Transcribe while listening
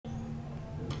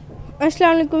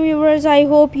अस्सलाम वालेकुम viewers, I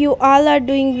hope you all are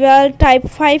doing well. Type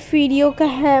 5 video का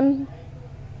है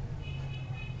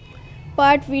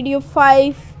part video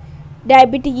 5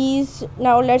 diabetes.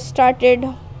 Now let's start it.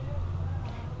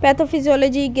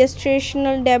 Pathophysiology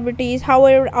gestational diabetes.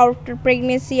 However, after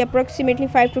pregnancy, approximately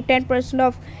 5 to 10%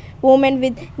 of women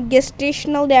with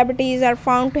gestational diabetes are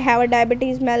found to have a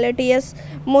diabetes mellitus,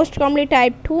 most commonly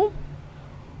type 2.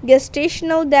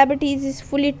 Gestational diabetes is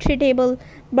fully treatable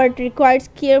but requires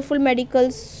careful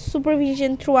medical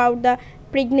supervision throughout the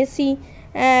pregnancy.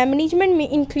 Management may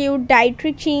include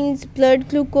dietary changes, blood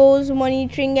glucose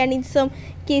monitoring, and in some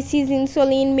cases,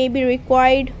 insulin may be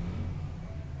required.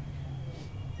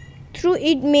 Through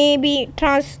it may be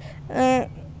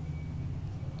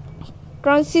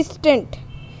consistent.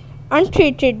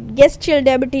 Untreated gestational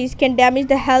diabetes can damage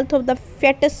the health of the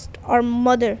fetus or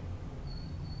mother.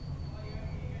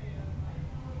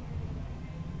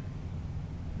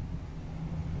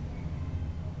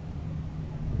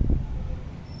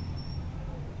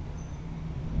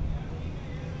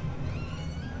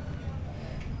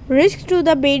 Risks to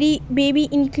the baby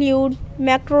include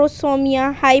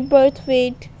macrosomia, high birth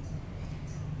weight,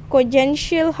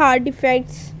 congenital heart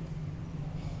defects,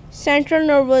 central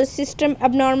nervous system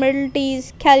abnormalities,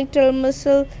 skeletal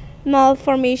muscle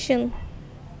malformation.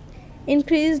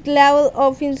 Increased level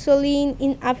of insulin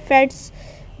in a fet's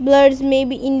blood may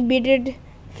be inhibited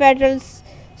fetal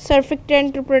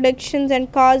surfactant production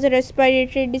and cause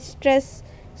respiratory distress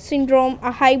syndrome.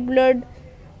 A high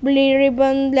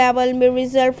bilirubin level may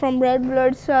result from red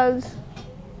blood cells.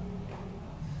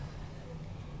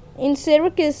 In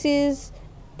severe cases,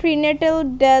 prenatal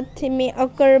death may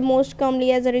occur most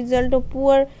commonly as a result of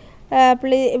poor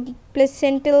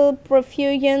placental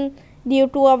perfusion due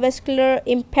to a vascular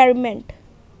impairment.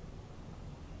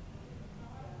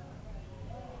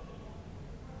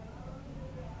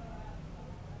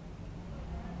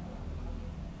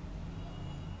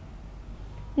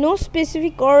 No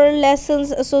specific oral lessons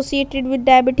associated with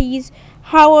diabetes.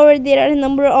 However, there are a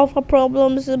number of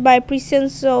problems by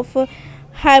presence of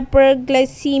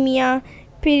hyperglycemia,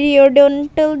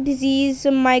 periodontal disease,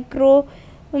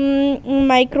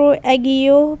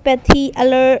 microangiopathy,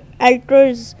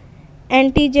 alters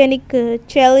antigenic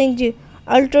challenge,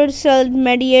 altered cell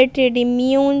mediated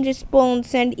immune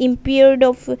response, and impaired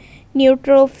of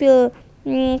neutrophil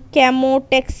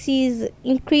chemotaxis.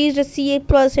 Increased Ca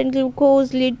plus and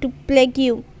glucose lead to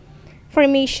plaque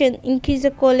formation, increase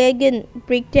the collagen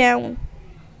breakdown.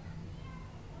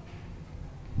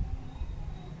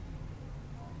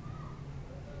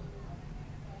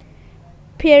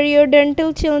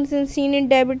 Periodontal challenges seen in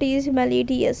diabetes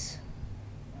mellitus.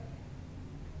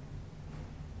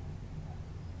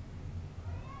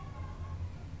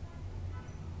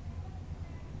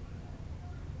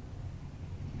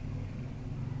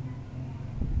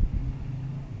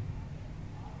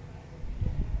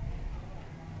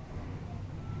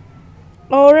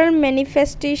 Oral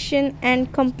manifestation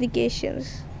and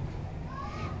complications.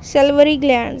 Salivary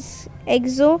glands.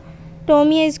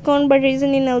 Exotomia is common but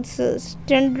reason in ulcers.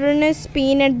 Tenderness,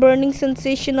 pain, and burning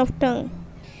sensation of tongue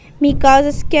may cause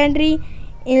a secondary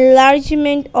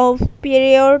enlargement of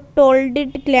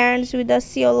periodontal glands with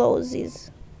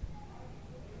cirrhosis.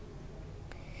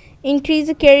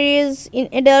 Increased carriers in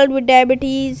adults with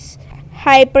diabetes.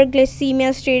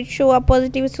 Hyperglycemia states show a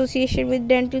positive association with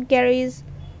dental caries.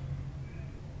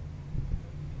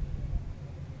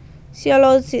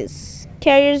 Cirrhosis.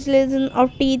 Carriers lesion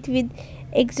of teeth with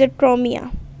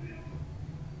exotomia.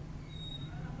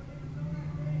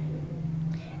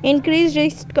 Increased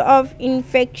risk of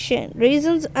infection.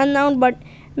 Reasons unknown, but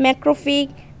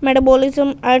macrophage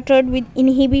metabolism altered with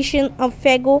inhibition of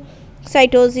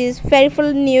phagocytosis,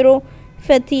 peripheral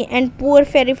neuropathy, and poor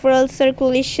peripheral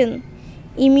circulation.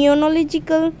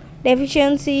 Immunological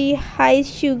deficiency, high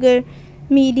sugar,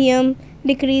 medium,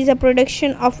 decrease the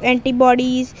production of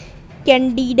antibodies.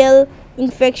 Candidal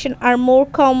infection are more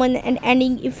common and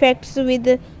ending effects with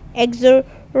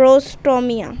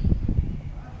exorostomia.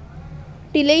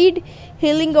 Delayed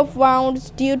healing of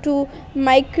wounds due to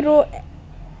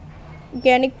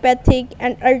microangiopathic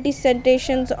and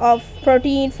ulcerations of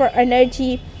protein for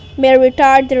energy may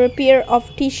retard the repair of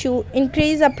tissue,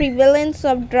 increase the prevalence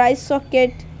of dry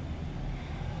socket,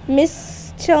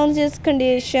 miscellaneous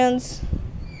conditions.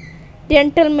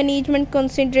 Dental management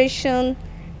consideration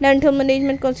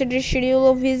schedule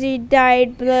of visit,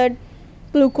 diet, blood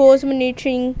glucose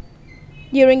monitoring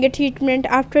during a treatment,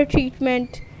 after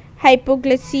treatment,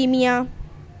 hypoglycemia,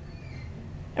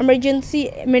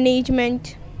 emergency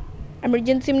management,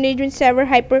 severe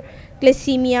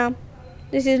hyperglycemia.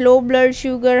 This is low blood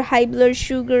sugar, high blood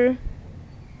sugar.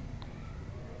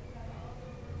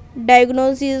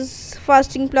 diagnosis,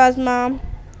 fasting plasma.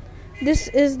 This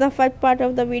is the first part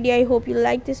of the video. I hope you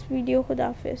like this video.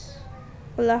 Khuda Hafiz.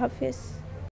 Allah Hafiz.